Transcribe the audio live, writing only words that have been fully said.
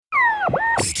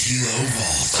Kilo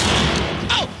Vault.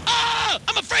 Oh! Ah!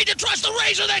 I'm afraid to trust the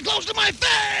razor that close to my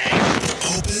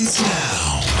face! Opens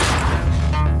now.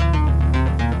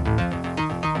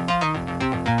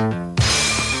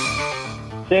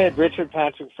 Sid, Richard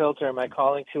Patrick Filter, am I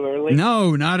calling too early?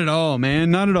 No, not at all,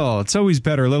 man. Not at all. It's always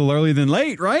better a little early than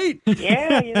late, right?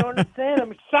 Yeah, you know what I'm saying?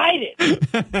 I'm excited.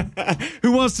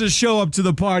 Who wants to show up to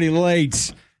the party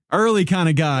late? Early kind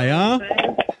of guy, huh?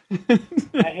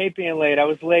 I hate being late. I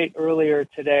was late earlier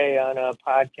today on a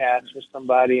podcast with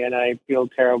somebody, and I feel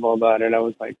terrible about it. I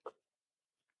was like,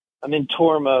 I'm in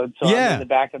tour mode, so I'm in the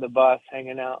back of the bus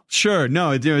hanging out. Sure.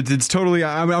 No, it's totally,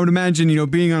 I would imagine,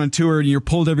 being on a tour and you're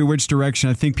pulled every which direction,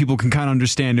 I think people can kind of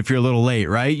understand if you're a little late,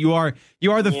 right? You are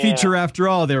the feature after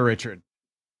all there, Richard.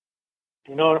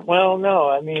 Well, no.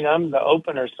 I mean, I'm the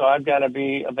opener, so I've got to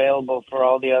be available for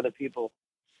all the other people.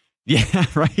 Yeah,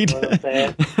 right. You know what I'm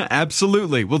saying?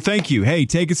 Absolutely. Well, thank you. Hey,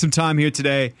 taking some time here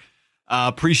today.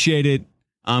 Appreciate it.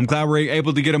 I'm glad we're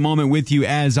able to get a moment with you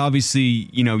as obviously,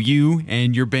 you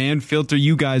and your band Filter,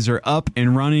 you guys are up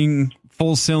and running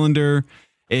full cylinder.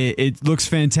 It looks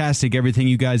fantastic. Everything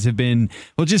you guys have been,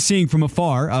 just seeing from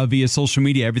afar via social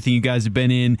media, everything you guys have been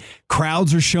in.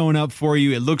 Crowds are showing up for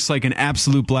you. It looks like an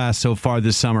absolute blast so far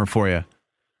this summer for you.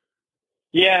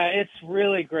 Yeah, it's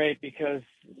really great because,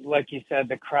 like you said,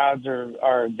 the crowds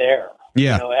are there.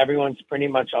 Yeah. Everyone's pretty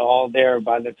much all there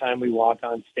by the time we walk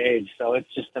on stage. So it's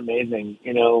just amazing.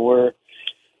 We're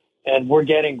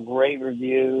getting great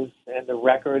reviews, and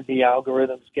the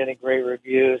algorithm's getting great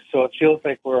reviews. So it feels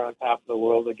like we're on top of the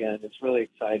world again. It's really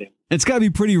exciting. It's got to be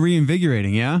pretty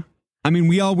reinvigorating, yeah? I mean,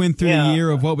 we all went through the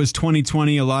year of what was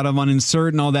 2020, a lot of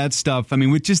uncertain, all that stuff. I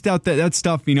mean, with just out that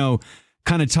stuff,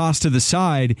 kind of tossed to the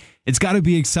side, it's got to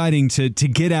be exciting to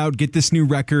get out, get this new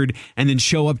record, and then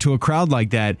show up to a crowd like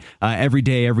that every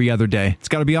day, every other day. It's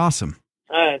got to be awesome.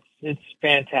 It's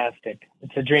fantastic.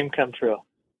 It's a dream come true.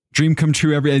 Dream come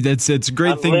true it's a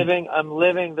great thing. I'm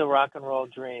living the rock and roll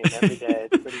dream every day.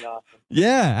 It's pretty awesome.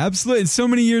 Yeah, absolutely. It's so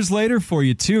many years later for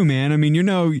you too, man. I mean,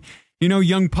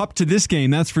 young pup to this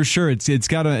game, that's for sure. It's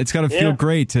gotta feel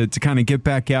great to kind of get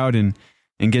back out and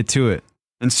get to it.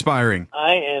 Inspiring.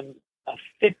 I am a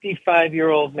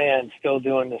 55-year-old man still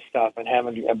doing this stuff and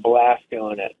having a blast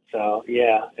doing it. So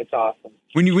yeah, it's awesome.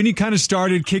 When you kind of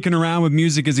started kicking around with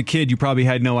music as a kid, you probably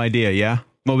had no idea, yeah?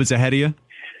 What was ahead of you?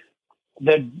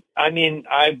 The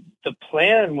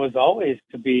plan was always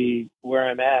to be where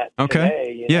I'm at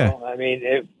today. I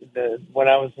mean, when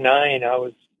I was 9, I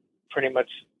was pretty much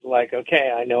like,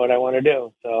 okay, I know what I want to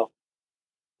do. So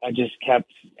I just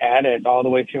kept at it all the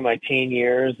way through my teen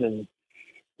years, and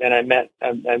then I met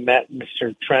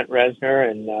Mr. Trent Reznor,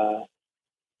 and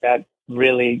that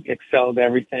really excelled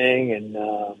everything. And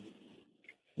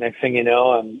next thing you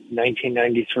know, I'm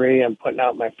 1993. I'm putting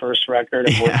out my first record.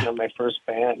 I'm working on my first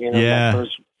band. My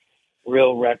first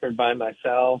real record by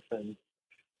myself, and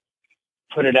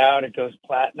put it out. It goes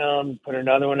platinum. Put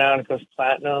another one out. It goes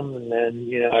platinum, and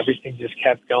then everything just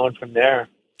kept going from there.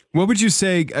 What would you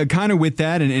say, kind of with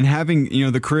that and having,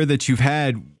 the career that you've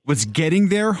had, was getting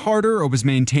there harder or was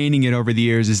maintaining it over the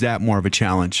years? Is that more of a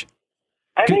challenge?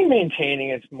 I think maintaining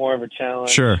it's more of a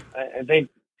challenge. Sure. I think,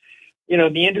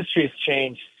 the industry has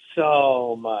changed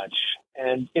so much,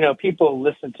 and, people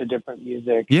listen to different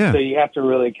music. Yeah. So you have to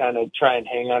really kind of try and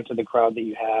hang on to the crowd that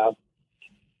you have.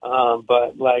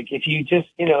 But like, if you just,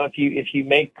 if you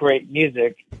make great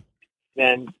music,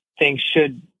 then things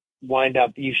should wind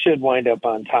up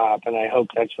on top. And I hope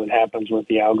that's what happens with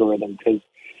the algorithm, because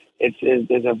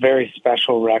it's a very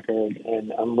special record,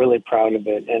 and I'm really proud of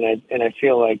it. And I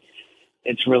feel like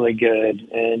it's really good.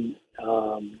 And,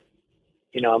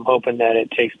 I'm hoping that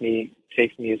it takes me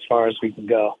as far as we can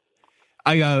go.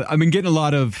 I've been getting a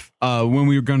lot of, when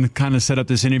we were going to kind of set up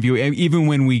this interview, even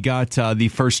when we got the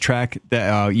first track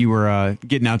that you were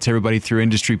getting out to everybody through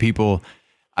industry people,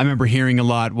 I remember hearing a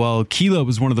lot, well, Kilo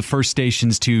was one of the first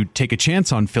stations to take a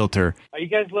chance on Filter. Are you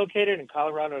guys located in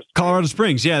Colorado Springs? Colorado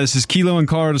Springs, yeah. This is Kilo in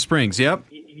Colorado Springs, yep.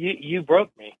 You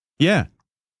broke me. Yeah.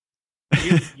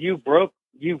 You broke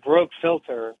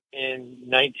Filter in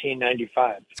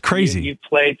 1995. It's crazy. You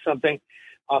played something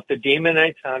off the Demon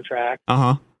Knight soundtrack.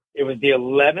 Uh-huh. It was the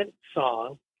 11th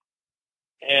song,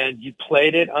 and you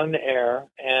played it on the air,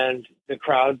 and the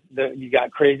crowd, you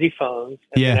got crazy phones.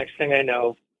 And the next thing I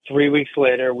know, 3 weeks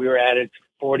later, we were added to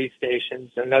 40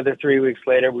 stations. Another 3 weeks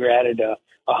later, we were added to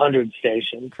 100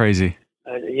 stations. Crazy.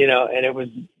 And it was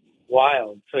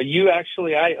wild. So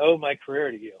I owe my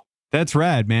career to you. That's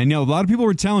rad, man. A lot of people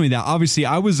were telling me that. Obviously,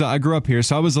 I grew up here,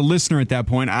 so I was a listener at that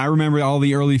point. I remember all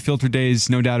the early Filter days,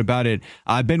 no doubt about it.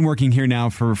 I've been working here now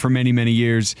for many, many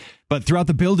years. But throughout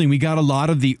the building, we got a lot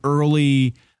of the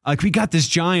early like we got this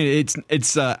giant,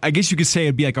 it's I guess you could say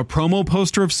it'd be like a promo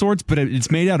poster of sorts, but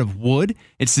it's made out of wood.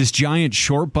 It's this giant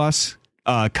short bus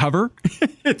cover.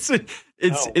 It's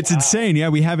insane. Yeah,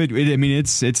 we have it. I mean,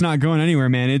 it's not going anywhere,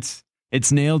 man.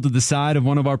 It's nailed to the side of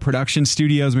one of our production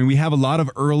studios. I mean, we have a lot of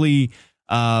early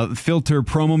filter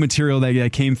promo material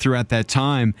that came through at that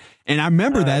time. And I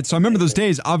remember that. So I remember those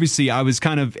days. Obviously, I was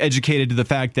kind of educated to the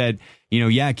fact that,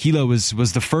 Kilo was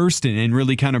the first and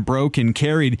really kind of broke and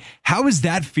carried. How is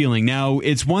that feeling? Now,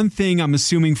 it's one thing, I'm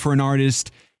assuming, for an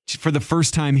artist for the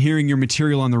first time hearing your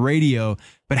material on the radio,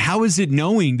 but how is it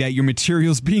knowing that your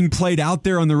material's being played out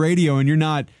there on the radio and you're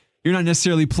not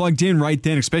necessarily plugged in right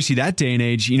then, especially that day and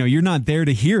age. You're not there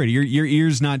to hear it. Your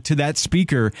ear's not to that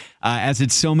speaker as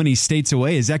it's so many states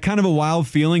away. Is that kind of a wild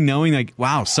feeling knowing like,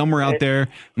 wow, somewhere out there,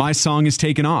 my song is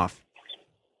taken off?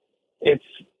 It's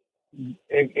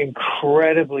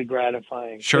incredibly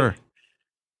gratifying. Sure.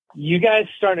 You guys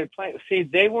started playing. See,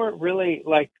 they weren't really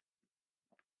like,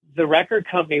 the record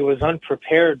company was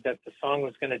unprepared that the song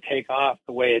was going to take off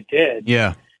the way it did.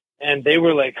 Yeah. And they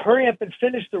were like, hurry up and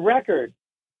finish the record.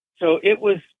 So it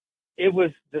was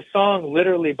the song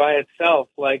literally by itself,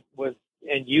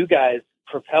 and you guys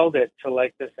propelled it to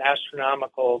like this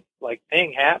astronomical like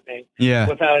thing happening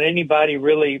without anybody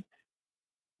really,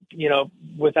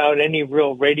 without any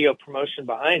real radio promotion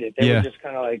behind it. They were just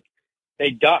kind of like, they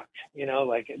ducked,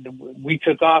 we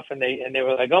took off and they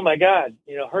were like, oh my God,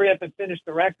 hurry up and finish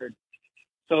the record.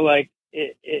 So like,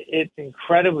 it's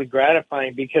incredibly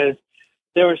gratifying because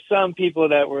there were some people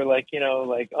that were like,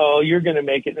 oh, you're going to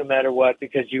make it no matter what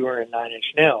because you were in Nine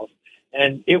Inch Nails.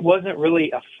 And it wasn't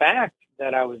really a fact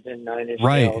that I was in Nine Inch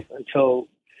Nails until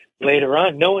later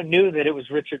on. No one knew that it was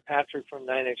Richard Patrick from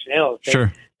Nine Inch Nails.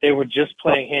 They were just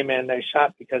playing Hey Man, Nice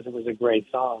Shot because it was a great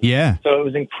song. Yeah. So it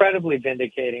was incredibly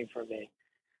vindicating for me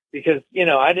because,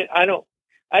 I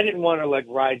didn't want to like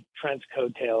ride Trent's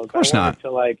coattails. Of course I wanted not.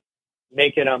 to like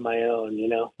make it on my own,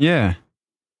 Yeah.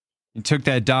 You took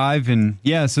that dive and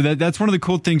so that's one of the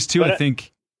cool things too, I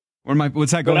think.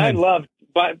 What's that? Go ahead.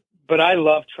 But I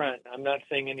love Trent. I'm not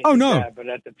saying anything bad, but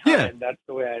at the time, that's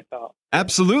the way I felt.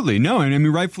 Absolutely. No, and I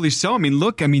mean, rightfully so. I mean,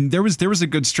 look, there was a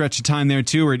good stretch of time there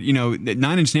too where,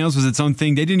 Nine Inch Nails was its own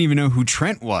thing. They didn't even know who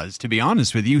Trent was, to be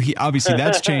honest with you. Obviously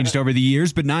that's changed over the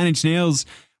years, but Nine Inch Nails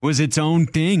was its own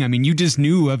thing. I mean, you just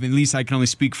knew of, at least I can only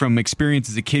speak from experience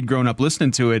as a kid growing up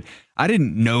listening to it. I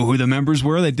didn't know who the members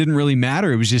were. That didn't really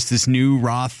matter. It was just this new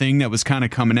raw thing that was kind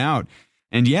of coming out.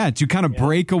 And to kind of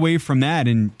break away from that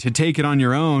and to take it on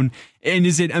your own. And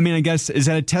is that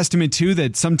a testament too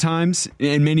that sometimes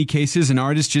in many cases an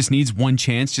artist just needs one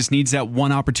chance, just needs that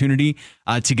one opportunity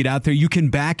to get out there. You can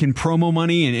back in promo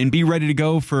money and be ready to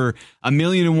go for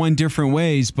 1,000,001 different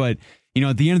ways. But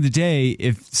at the end of the day,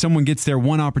 if someone gets their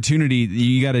one opportunity,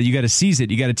 you gotta seize it.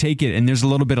 You gotta take it. And there's a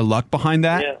little bit of luck behind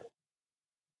that. Yeah.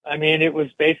 I mean, it was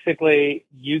basically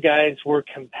you guys were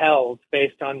compelled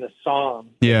based on the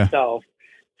song itself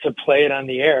to play it on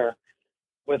the air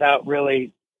without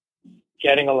really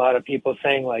getting a lot of people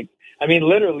saying like,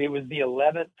 literally it was the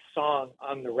 11th song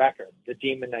on the record, the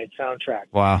Demon Knight soundtrack.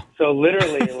 Wow. So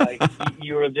literally like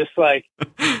you were just like,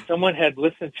 someone had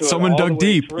listened to it. Someone dug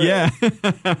deep. Through, yeah.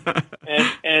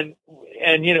 and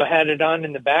had it on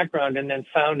in the background and then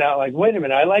found out like, wait a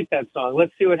minute, I like that song.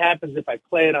 Let's see what happens if I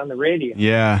play it on the radio.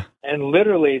 Yeah. And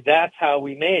literally that's how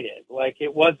we made it. Like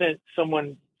it wasn't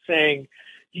someone saying,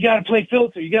 you got to play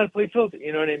Filter. You got to play Filter.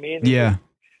 You know what I mean? Yeah.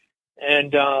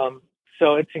 And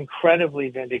so it's incredibly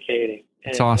vindicating.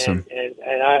 It's awesome.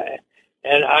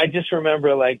 And I just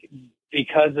remember like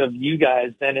because of you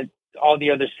guys, then all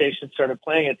the other stations started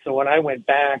playing it. So when I went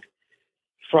back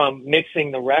from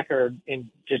mixing the record in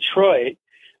Detroit,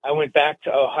 I went back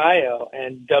to Ohio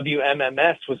and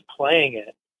WMMS was playing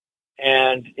it.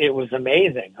 And it was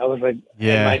amazing. I was like,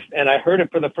 and I heard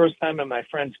it for the first time in my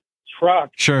friend's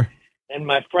truck. Sure. And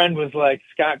my friend was like,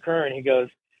 Scott Kern, he goes,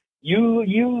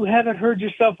 you haven't heard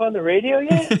yourself on the radio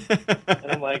yet?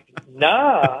 And I'm like,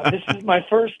 nah, this is my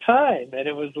first time. And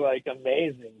it was like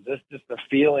amazing. Just the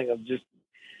feeling of just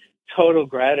total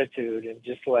gratitude and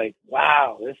just like,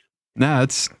 wow,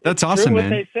 that's awesome, true man. What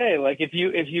they say, like if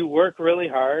you work really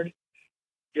hard,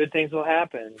 good things will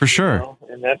happen. For sure.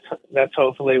 And that's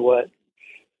hopefully what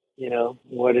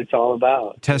it's all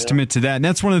about. Testament to that. And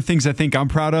that's one of the things I think I'm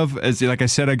proud of. As like I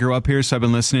said, I grew up here, so I've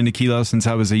been listening to Kilo since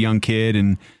I was a young kid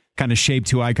and kind of shaped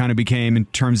who I kind of became in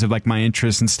terms of like my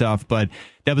interests and stuff. But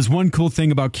that was one cool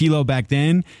thing about Kilo back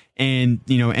then. And,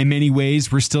 in many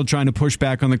ways, we're still trying to push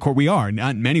back on the We are.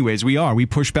 Not in many ways, we are. We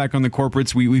push back on the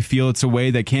corporates. We feel it's a way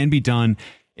that can be done.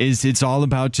 It's all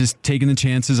about just taking the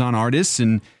chances on artists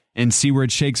and see where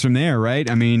it shakes from there, right?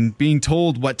 I mean, being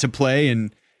told what to play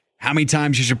and how many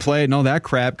times you should play it and all that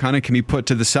crap kind of can be put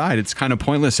to the side. It's kind of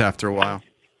pointless after a while.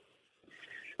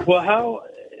 Well,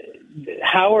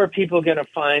 how are people going to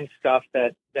find stuff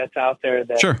that's out there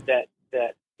that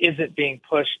isn't being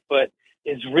pushed but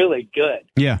is really good?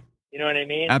 Yeah. You know what I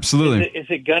mean? Absolutely. Is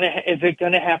it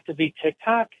gonna have to be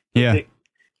TikTok? Yeah.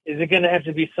 Is it gonna have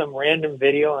to be some random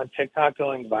video on TikTok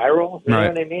going viral? You know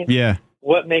what I mean? Yeah.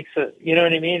 What makes it? You know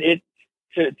what I mean?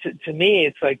 To me,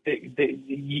 it's like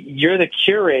you're the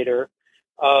curator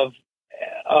of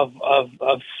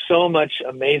so much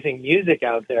amazing music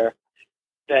out there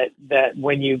that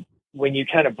when you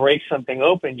kind of break something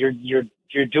open,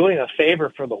 you're doing a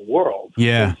favor for the world.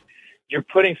 Yeah. You're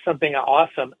putting something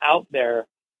awesome out there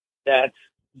that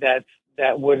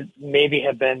would maybe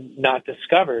have been not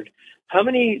discovered. How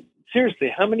many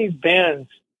bands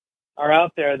are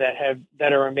out there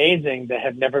that are amazing that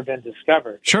have never been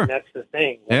discovered? Sure. And that's the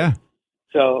thing. Right? Yeah.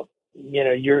 So,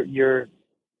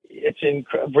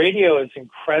 radio is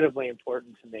incredibly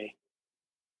important to me.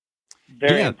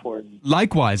 Very important.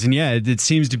 Likewise. And it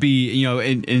seems to be,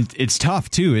 and it's tough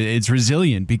too. It's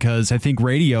resilient because I think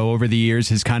radio over the years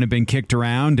has kind of been kicked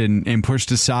around and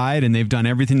pushed aside, and they've done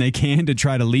everything they can to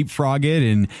try to leapfrog it.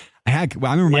 And I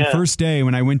remember my first day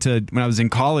when I was in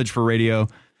college for radio,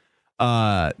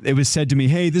 it was said to me,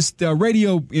 hey, this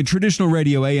traditional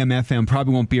radio AM FM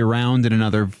probably won't be around in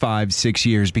another 5-6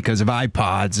 years because of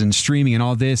iPods and streaming and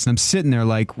all this. And I'm sitting there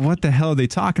like, what the hell are they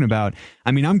talking about?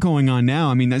 I mean, I'm going on now.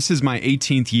 I mean, this is my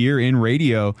 18th year in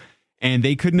radio, and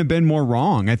they couldn't have been more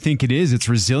wrong. I think it is. It's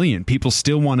resilient. People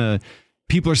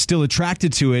are still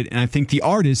attracted to it. And I think the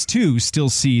artists too still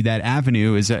see that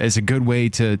avenue as a good way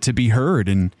to be heard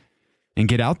and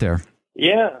get out there.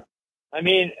 Yeah. I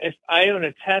mean, if I own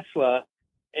a Tesla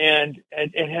and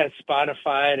it has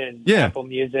Spotify and Apple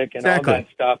Music and all that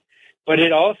stuff, but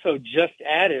it also just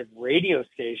added radio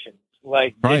stations,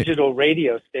 like digital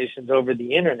radio stations over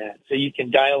the internet. So you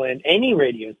can dial in any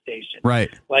radio station.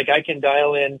 Right. Like I can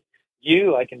dial in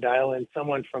I can dial in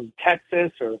someone from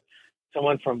Texas or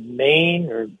someone from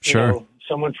Maine or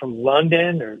someone from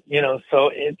London or, so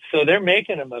they're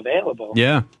making them available.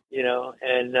 Yeah.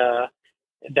 And,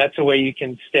 that's a way you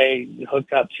can stay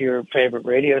hooked up to your favorite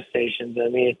radio stations. I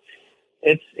mean,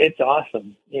 it's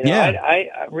awesome.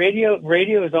 Radio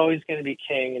is always going to be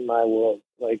king in my world.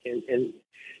 Like, I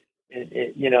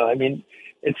mean,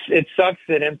 it sucks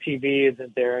that MTV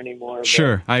isn't there anymore.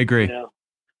 Sure. I agree.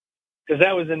 Because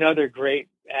that was another great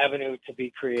avenue to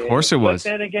be creative. Of course it was. But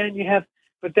then again, you have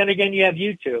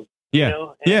YouTube.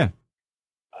 Yeah.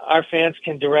 Our fans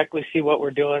can directly see what we're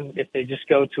doing if they just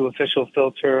go to Official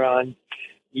Filter on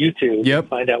YouTube and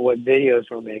find out what videos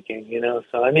we're making,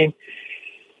 So, I mean,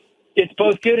 it's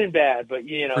both good and bad, but,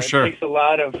 takes a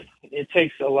lot of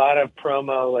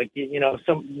promo. Like,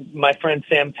 my friend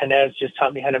Sam Tenez just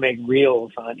taught me how to make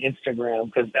reels on Instagram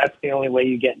because that's the only way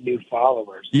you get new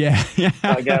followers. Yeah. So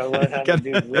I got to learn how to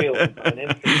do reels on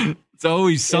Instagram. It's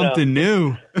always something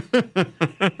new.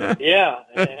 Yeah.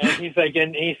 And he's like,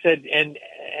 and he said,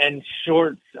 and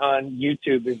shorts on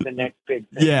YouTube is the next big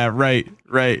thing. Yeah, right.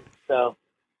 So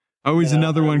always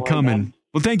another one coming.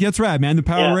 Well, thank you. That's rad, man. The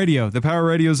Power Radio. The Power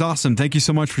Radio is awesome. Thank you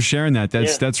so much for sharing that.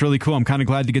 That's really cool. I'm kind of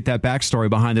glad to get that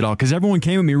backstory behind it all because everyone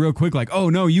came at me real quick like, oh,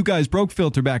 no, you guys broke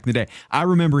Filter back in the day. I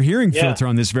remember hearing Filter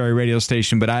on this very radio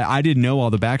station, but I didn't know all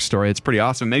the backstory. It's pretty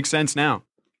awesome. Makes sense now.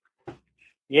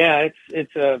 Yeah,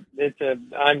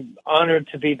 I'm honored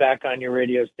to be back on your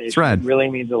radio station. It's rad. It really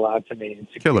means a lot to me.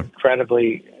 It's killer.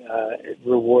 Incredibly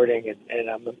rewarding, and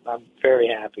I'm very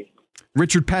happy.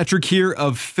 Richard Patrick here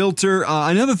of Filter.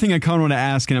 Another thing I kind of want to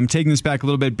ask, and I'm taking this back a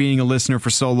little bit being a listener for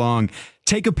so long,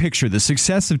 Take a Picture, the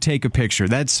success of Take a Picture.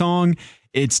 That song,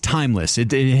 it's timeless.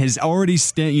 It has already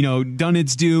done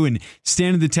its due and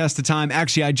standed the test of time.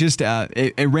 Actually, I just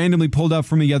it randomly pulled up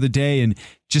for me the other day, and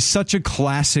just such a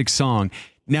classic song.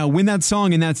 Now, when that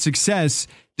song and that success,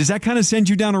 does that kind of send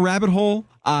you down a rabbit hole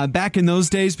back in those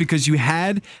days because you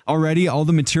had already all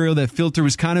the material that Filter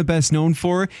was kind of best known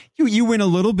for? You went a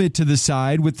little bit to the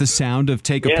side with the sound of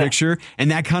Take a Picture,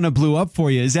 and that kind of blew up for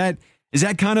you. Is that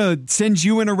kind of sends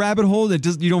you in a rabbit hole that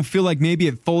you don't feel like maybe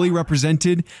it fully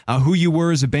represented who you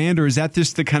were as a band, or is that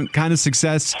just the kind of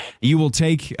success you will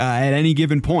take at any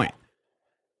given point?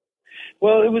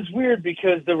 Well, it was weird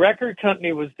because the record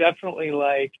company was definitely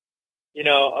like,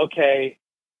 okay,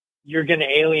 you're going to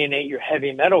alienate your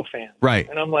heavy metal fans. Right.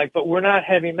 And I'm like, but we're not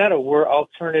heavy metal. We're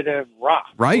alternative rock.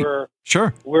 Right.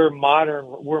 We're modern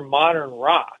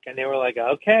rock. And they were like,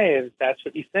 okay, if that's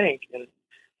what you think.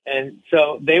 And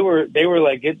so they were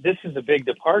like, this is a big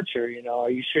departure.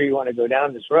 Are you sure you want to go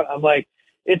down this road? I'm like,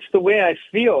 it's the way I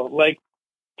feel. Like,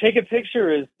 Take a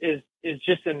Picture is is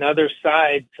just another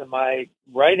side to my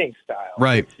writing style.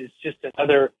 Right. It's just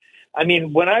another. I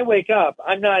mean, when I wake up,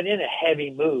 I'm not in a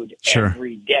heavy mood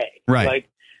every day. Right. Like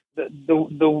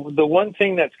the one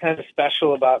thing that's kind of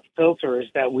special about Filter is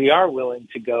that we are willing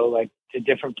to go like to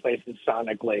different places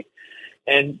sonically,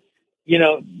 and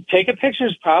Take a Picture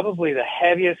is probably the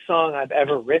heaviest song I've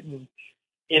ever written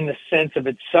in the sense of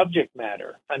its subject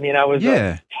matter. I mean, I was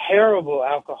a terrible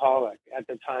alcoholic at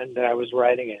the time that I was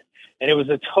writing it, and it was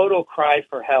a total cry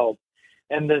for help.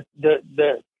 And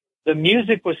the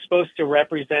music was supposed to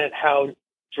represent how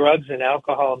drugs and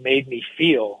alcohol made me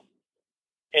feel.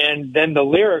 And then the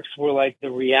lyrics were like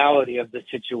the reality of the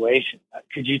situation.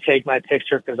 Could you take my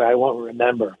picture? Because I won't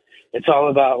remember. It's all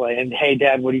about like, and hey,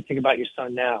 Dad, what do you think about your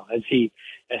son now as he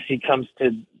comes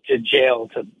to jail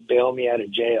to bail me out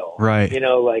of jail? Right.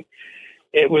 Like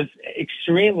it was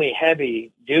extremely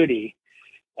heavy duty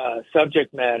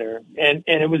subject matter, and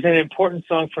it was an important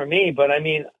song for me. But I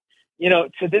mean,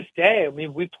 to this day, I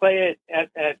mean, we play it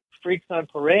at Freaks on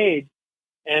Parade,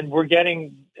 and we're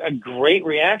getting a great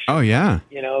reaction. Oh yeah.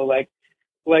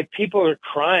 Like people are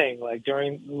crying,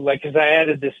 because I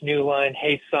added this new line,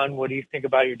 "Hey son, what do you think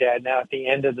about your dad now?" at the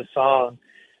end of the song.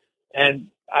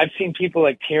 And I've seen people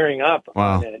like tearing up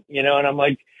on it, and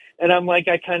I'm like,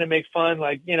 I kind of make fun,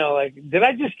 did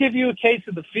I just give you a case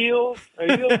of the feels? Are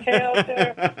you okay out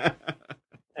there?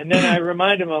 And then I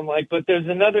remind him, I'm like, but there's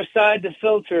another side to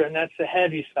Filter, and that's the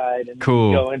heavy side. And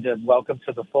cool. Go into Welcome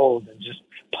to the Fold and just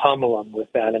pummel them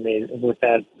with that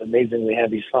amazingly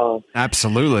heavy song.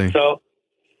 Absolutely.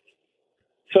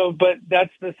 So, but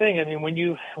that's the thing. I mean, when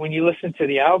you listen to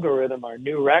The Algorithm, our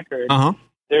new record,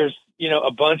 there's,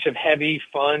 a bunch of heavy,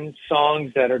 fun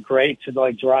songs that are great to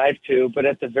like drive to. But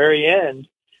at the very end,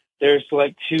 there's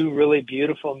like two really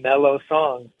beautiful, mellow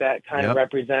songs that kind of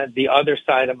represent the other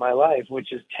side of my life,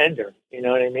 which is tender. You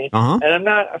know what I mean? And I'm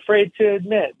not afraid to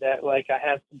admit that like I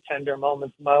have some tender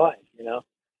moments in my life,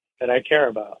 that I care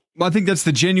about. Well, I think that's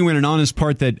the genuine and honest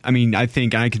part that, I mean, I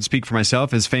think I can speak for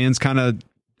myself as fans kind of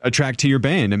attract to your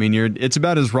band. I mean, it's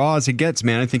about as raw as it gets,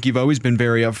 man. I think you've always been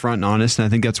very upfront and honest, and I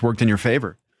think that's worked in your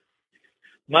favor.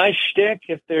 My shtick,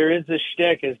 if there is a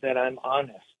shtick, is that I'm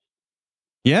honest.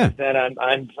 Yeah. That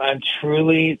I'm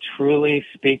truly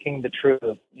speaking the truth.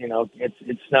 I'm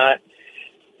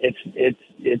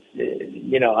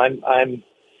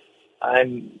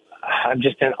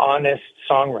just an honest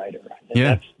songwriter.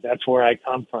 And that's where I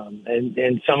come from.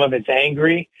 And some of it's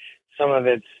angry, some of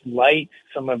it's light,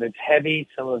 some of it's heavy,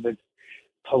 some of it's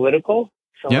political,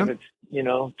 some of it's,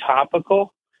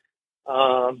 topical.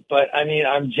 But I mean,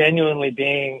 I'm genuinely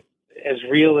being as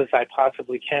real as I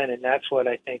possibly can. And that's what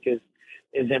I think is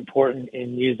important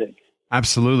in music.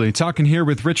 Absolutely. Talking here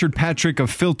with Richard Patrick of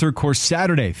Filter. Course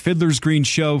Saturday, Fiddler's Green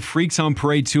Show, Freaks on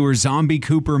Parade Tour, Zombie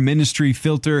Cooper Ministry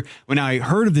Filter. When I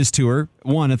heard of this tour,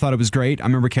 one, I thought it was great. I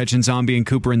remember catching Zombie and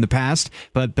Cooper in the past.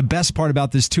 But the best part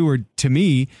about this tour to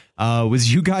me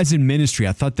was you guys in ministry.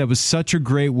 I thought that was such a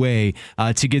great way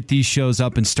to get these shows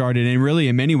up and started. And really,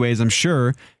 in many ways, I'm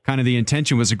sure kind of the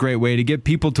intention was a great way to get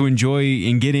people to enjoy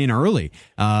and get in early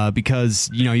because,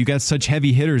 you got such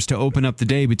heavy hitters to open up the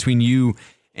day between you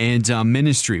and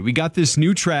ministry. We got this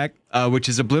new track, which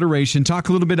is Obliteration. Talk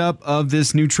a little bit up of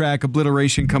this new track,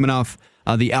 Obliteration, coming off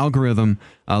The Algorithm,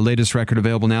 latest record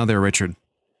available now there, Richard.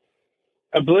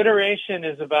 Obliteration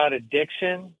is about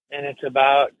addiction, and it's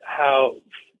about how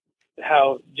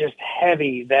just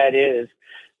heavy that is.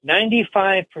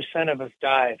 95% of us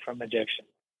die from addiction.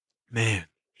 Man.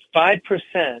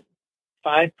 5%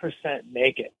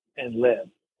 make it and live.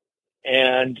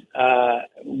 And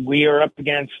we are up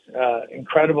against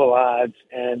incredible odds.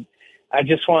 And I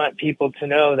just want people to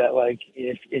know that, like,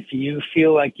 if you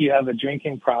feel like you have a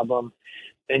drinking problem,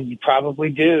 then you probably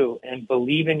do. And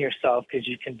believe in yourself, because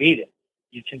you can beat it.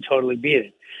 You can totally beat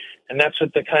it. And that's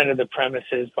what the kind of the premise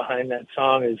is behind that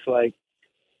song is, like,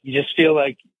 you just feel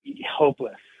like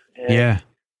hopeless. And,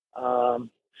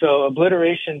 so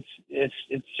Obliteration, it's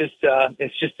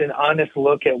just an honest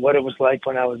look at what it was like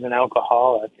when I was an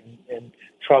alcoholic and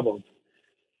troubled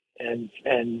and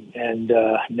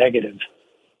negative.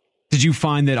 Did you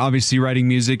find that obviously writing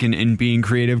music and being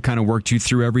creative kind of worked you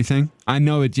through everything? I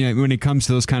know it, when it comes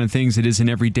to those kind of things, it is an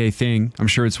everyday thing. I'm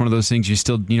sure it's one of those things you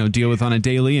still, deal with on a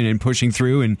daily and pushing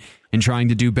through and trying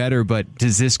to do better. But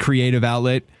does this creative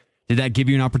outlet, did that give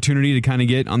you an opportunity to kind of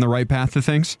get on the right path to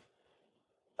things?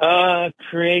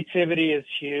 Creativity is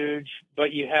huge,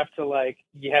 but you have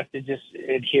to just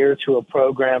adhere to a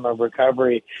program of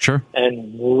recovery. Sure.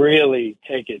 And really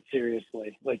take it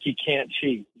seriously. Like, you can't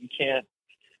cheat. You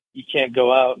can't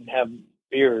go out and have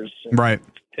beers and right.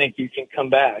 think you can come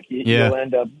back. You'll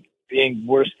end up being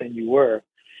worse than you were.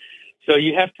 So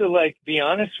you have to like be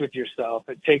honest with yourself.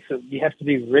 You have to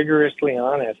be rigorously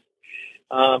honest.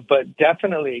 But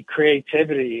definitely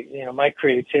creativity, my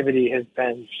creativity has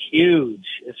been huge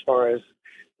as far as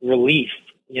relief,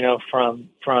 from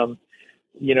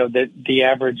the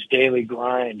average daily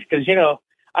grind. Cause,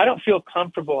 I don't feel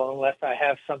comfortable unless I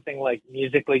have something like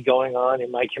musically going on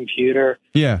in my computer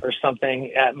or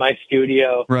something at my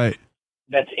studio. Right.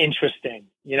 That's interesting.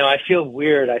 I feel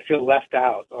weird. I feel left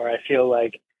out, or I feel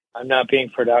like I'm not being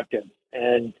productive.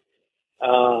 And,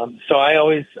 so I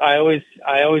always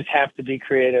have to be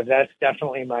creative. That's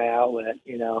definitely my outlet,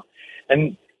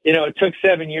 and, it took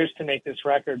 7 years to make this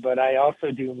record, but I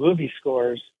also do movie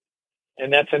scores,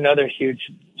 and that's another huge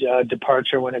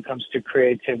departure when it comes to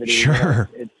creativity. Sure.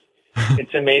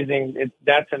 It's amazing.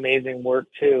 That's amazing work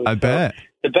too. I bet.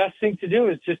 The best thing to do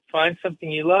is just find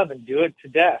something you love and do it to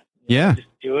death. Just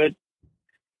do it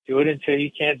until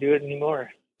you can't do it anymore.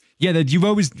 Yeah, that you've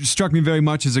always struck me very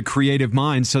much as a creative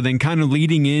mind. So then kind of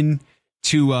leading in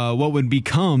to what would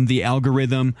become the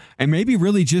algorithm, and maybe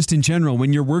really just in general,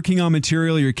 when you're working on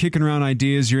material, you're kicking around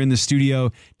ideas, you're in the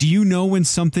studio, do you know when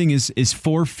something is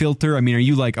for Filter? I mean, are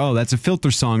you like, oh, that's a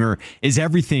Filter song, or is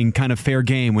everything kind of fair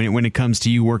game when it comes to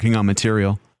you working on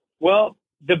material? Well,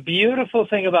 the beautiful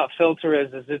thing about Filter is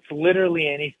it's literally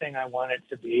anything I want it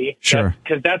to be. Sure.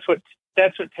 Because that's what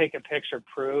Take a Picture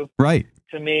proved. Right.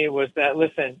 To me was that,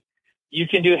 listen, you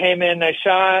can do Hey Man, Nice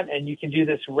Shot, and you can do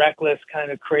this reckless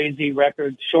kind of crazy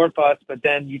record short bus, but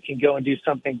then you can go and do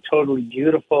something totally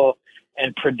beautiful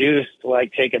and produced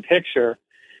like Take a Picture.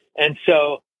 And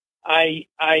so I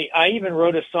even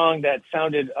wrote a song that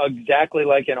sounded exactly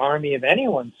like an Army of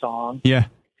Anyone song. Yeah.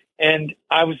 And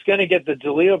I was going to get the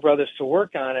DeLeo brothers to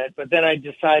work on it, but then I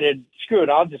decided, screw it,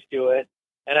 I'll just do it.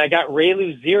 And I got Ray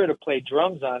Luzier to play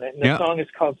drums on it. And the song is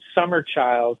called Summer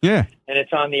Child. Yeah. And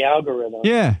it's on the algorithm.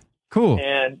 Yeah. Cool.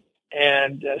 And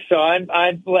so I'm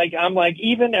like,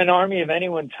 even an Army of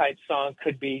Anyone type song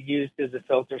could be used as a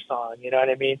Filter song. You know what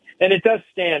I mean? And it does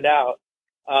stand out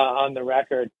on the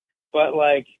record, but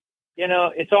like,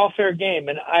 it's all fair game.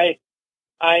 And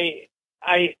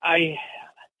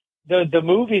the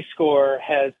movie score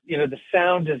has, the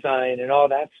sound design and all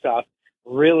that stuff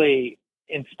really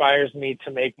inspires me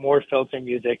to make more Filter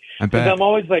music. Because I'm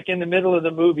always like in the middle of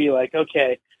the movie, like,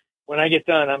 okay, when I get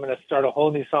done, I'm going to start a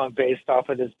whole new song based off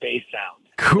of this bass sound.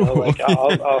 Cool.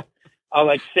 I'll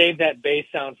like save that bass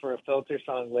sound for a Filter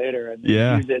song later and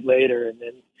then use it later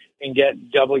and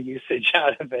get double usage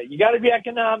out of it. You got to be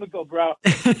economical, bro.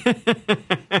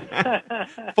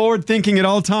 Forward thinking at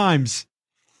all times.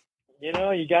 You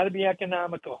got to be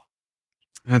economical.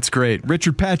 That's great.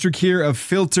 Richard Patrick here of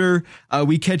Filter.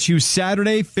 We catch you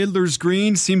Saturday, Fiddler's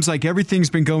Green. Seems like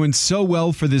everything's been going so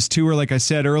well for this tour. Like I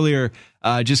said earlier,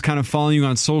 just kind of following you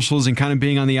on socials and kind of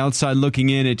being on the outside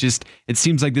looking in. It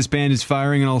seems like this band is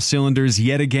firing on all cylinders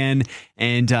yet again.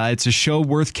 And it's a show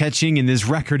worth catching. And this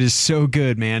record is so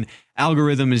good, man.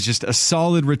 Algorithm is just a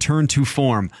solid return to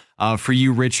form for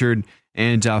you, Richard.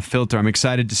 And Filter. I'm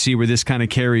excited to see where this kind of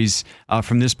carries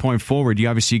from this point forward.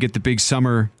 You get the big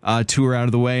summer tour out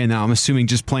of the way, and now I'm assuming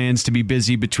just plans to be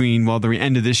busy between the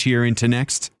end of this year into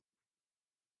next.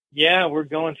 Yeah, we're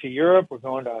going to Europe. We're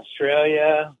going to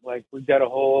Australia. Like, we've got a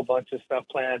whole bunch of stuff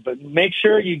planned. But make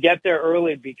sure you get there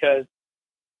early because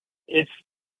it's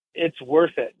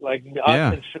worth it. Like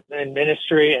us in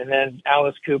Ministry, and then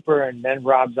Alice Cooper, and then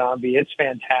Rob Zombie. It's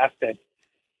fantastic.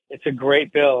 It's a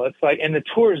great bill. It's like, and the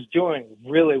tour is doing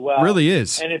really well. Really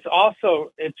is. And it's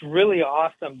really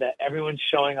awesome that everyone's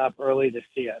showing up early to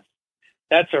see us.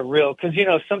 That's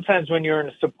because, sometimes when you're in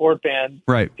a support band,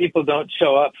 right, people don't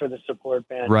show up for the support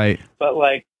band. Right. But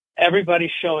like,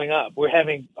 everybody's showing up. We're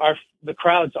having the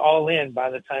crowd's all in by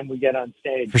the time we get on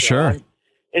stage. For sure.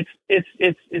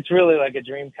 It's really like a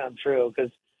dream come true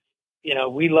because,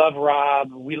 we love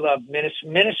Rob. We love Ministry.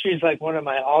 Ministry is like one of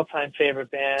my all-time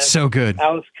favorite bands. So good.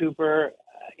 Alice Cooper,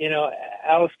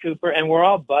 and we're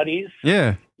all buddies.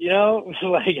 Yeah.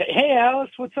 Like, hey, Alice,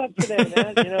 what's up today,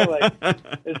 man?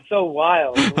 It's so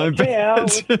wild. Like, hey, Al,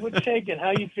 what's shaking?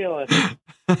 How you feeling?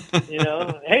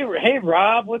 Hey,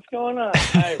 Rob, what's going on?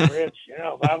 Hi, Rich.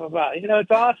 Blah, blah, blah.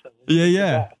 It's awesome.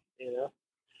 Yeah.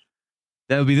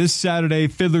 That'll be this Saturday,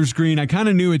 Fiddler's Green. I kind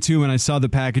of knew it too when I saw the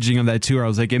packaging of that tour. I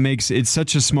was like, it's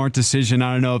such a smart decision.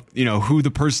 I don't know if, who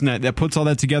the person that puts all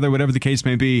that together, whatever the case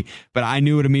may be, but I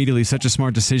knew it immediately. Such a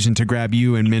smart decision to grab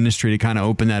you and Ministry to kind of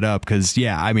open that up. Cause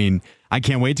I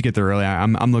can't wait to get there early.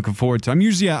 I'm looking forward to. I'm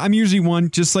usually one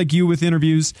just like you with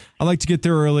interviews. I like to get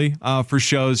there early for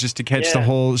shows just to catch the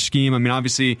whole scheme. I mean,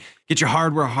 obviously get your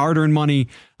hard-earned money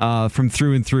from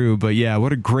through and through. But yeah,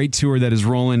 what a great tour that is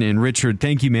rolling. And Richard,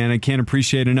 thank you, man. I can't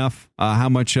appreciate enough how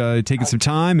much taking some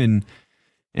time and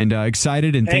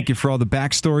excited. And thank you for all the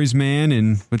backstories, man.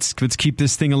 And let's keep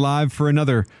this thing alive for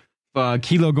another.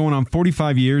 Kilo going on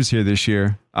 45 years here this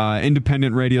year.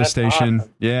 Independent radio station.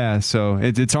 Awesome. Yeah, so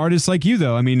it's artists like you,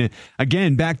 though. I mean,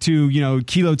 again, back to,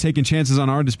 Kilo taking chances on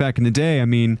artists back in the day. I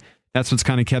mean, that's what's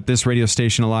kind of kept this radio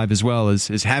station alive as well,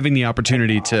 is having the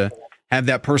opportunity to have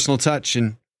that personal touch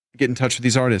and get in touch with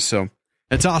these artists. So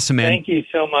that's awesome, man. Thank you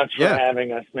so much for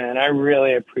having us, man. I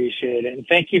really appreciate it. And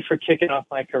thank you for kicking off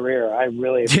my career. I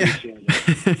really appreciate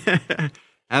it.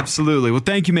 Absolutely. Well,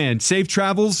 thank you, man. Safe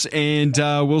travels, and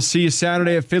we'll see you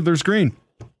Saturday at Fiddler's Green.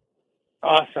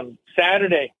 Awesome.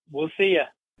 Saturday. We'll see you.